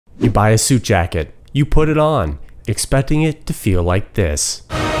You buy a suit jacket, you put it on, expecting it to feel like this.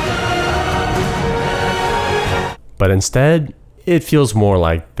 But instead, it feels more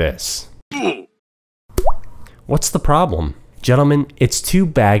like this. What's the problem? Gentlemen, it's too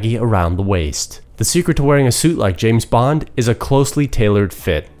baggy around the waist. The secret to wearing a suit like James Bond is a closely tailored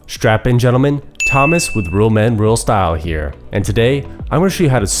fit. Strap in, gentlemen. Thomas with Real Men Real Style here. And today, I'm going to show you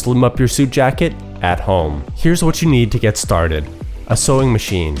how to slim up your suit jacket at home. Here's what you need to get started. A sewing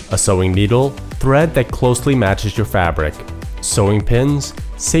machine, a sewing needle, thread that closely matches your fabric, sewing pins,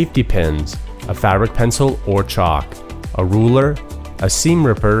 safety pins, a fabric pencil or chalk, a ruler, a seam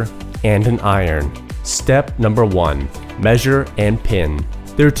ripper, and an iron. Step number 1. Measure and pin.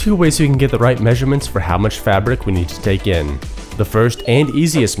 There are two ways you can get the right measurements for how much fabric we need to take in. The first and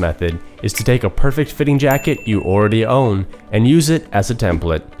easiest method is to take a perfect fitting jacket you already own and use it as a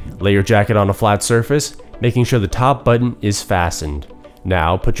template. Lay your jacket on a flat surface, making sure the top button is fastened.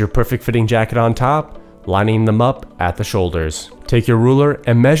 Now put your perfect fitting jacket on top, lining them up at the shoulders. Take your ruler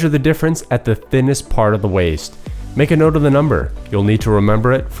and measure the difference at the thinnest part of the waist. Make a note of the number, you'll need to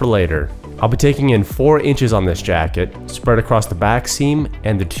remember it for later. I'll be taking in 4 inches on this jacket, spread across the back seam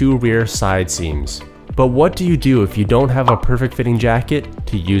and the 2 rear side seams. But what do you do if you don't have a perfect fitting jacket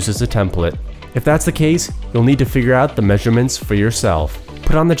to use as a template? If that's the case, you'll need to figure out the measurements for yourself.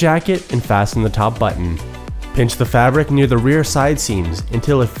 Put on the jacket and fasten the top button. Pinch the fabric near the rear side seams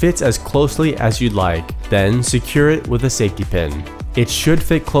until it fits as closely as you'd like. Then secure it with a safety pin. It should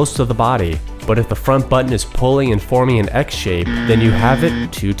fit close to the body, but if the front button is pulling and forming an X shape, then you have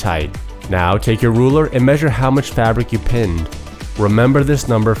it too tight. Now take your ruler and measure how much fabric you pinned. Remember this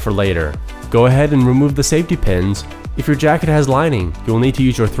number for later. Go ahead and remove the safety pins. If your jacket has lining, you'll need to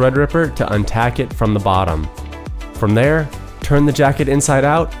use your thread ripper to untack it from the bottom. From there, turn the jacket inside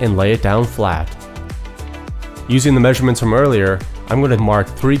out and lay it down flat. Using the measurements from earlier, I'm going to mark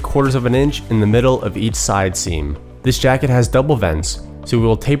 3/4 of an inch in the middle of each side seam. This jacket has double vents, so we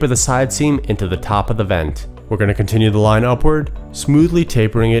will taper the side seam into the top of the vent. We're going to continue the line upward, smoothly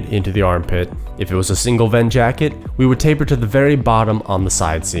tapering it into the armpit. If it was a single vent jacket, we would taper to the very bottom on the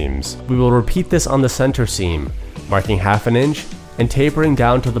side seams. We will repeat this on the center seam, marking 1/2 inch and tapering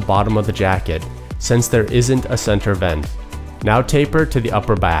down to the bottom of the jacket, since there isn't a center vent. Now taper to the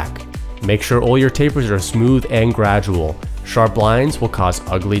upper back. Make sure all your tapers are smooth and gradual. Sharp lines will cause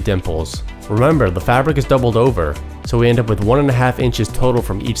ugly dimples. Remember, the fabric is doubled over, so we end up with 1.5 inches total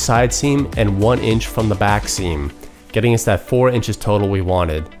from each side seam and 1 inch from the back seam, getting us that 4 inches total we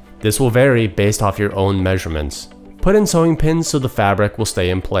wanted. This will vary based off your own measurements. Put in sewing pins so the fabric will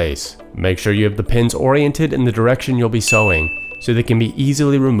stay in place. Make sure you have the pins oriented in the direction you'll be sewing, so they can be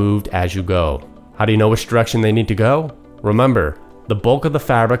easily removed as you go. How do you know which direction they need to go? Remember, the bulk of the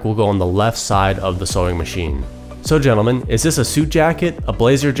fabric will go on the left side of the sewing machine. So gentlemen, is this a suit jacket, a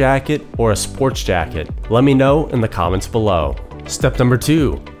blazer jacket, or a sports jacket? Let me know in the comments below. Step number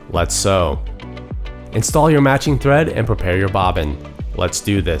 2, let's sew. Install your matching thread and prepare your bobbin. Let's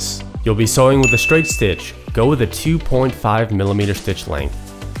do this. You'll be sewing with a straight stitch. Go with a 2.5mm stitch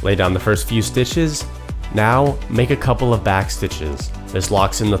length. Lay down the first few stitches. Now make a couple of back stitches. This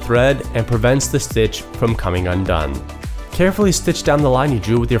locks in the thread and prevents the stitch from coming undone. Carefully stitch down the line you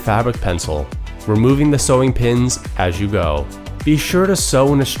drew with your fabric pencil, removing the sewing pins as you go. Be sure to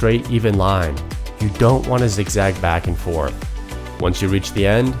sew in a straight, even line. You don't want to zigzag back and forth. Once you reach the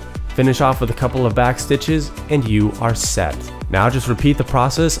end, finish off with a couple of back stitches and you are set. Now just repeat the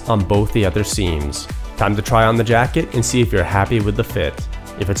process on both the other seams. Time to try on the jacket and see if you're happy with the fit.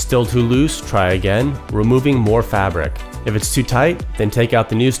 If it's still too loose, try again, removing more fabric. If it's too tight, then take out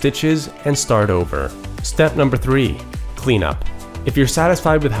the new stitches and start over. Step number 3, cleanup. If you're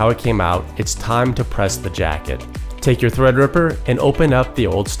satisfied with how it came out, it's time to press the jacket. Take your thread ripper and open up the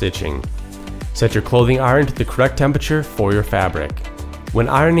old stitching. Set your clothing iron to the correct temperature for your fabric. When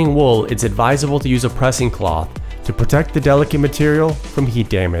ironing wool, it's advisable to use a pressing cloth to protect the delicate material from heat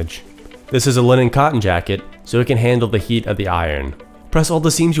damage. This is a linen cotton jacket, so it can handle the heat of the iron. Press all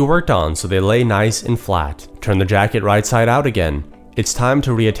the seams you worked on so they lay nice and flat. Turn the jacket right side out again. It's time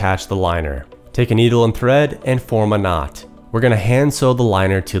to reattach the liner. Take a needle and thread and form a knot. We're going to hand sew the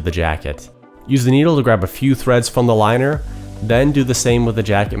liner to the jacket. Use the needle to grab a few threads from the liner, then do the same with the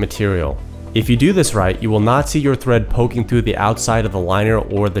jacket material. If you do this right, you will not see your thread poking through the outside of the liner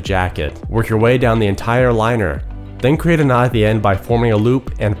or the jacket. Work your way down the entire liner. Then create a knot at the end by forming a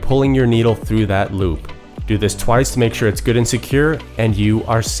loop and pulling your needle through that loop. Do this twice to make sure it's good and secure, and you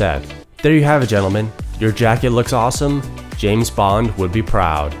are set. There you have it, gentlemen. Your jacket looks awesome. James Bond would be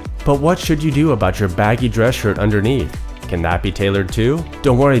proud. But what should you do about your baggy dress shirt underneath? Can that be tailored too?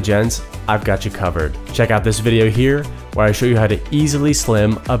 Don't worry, gents, I've got you covered. Check out this video here where I show you how to easily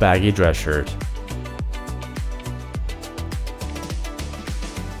slim a baggy dress shirt.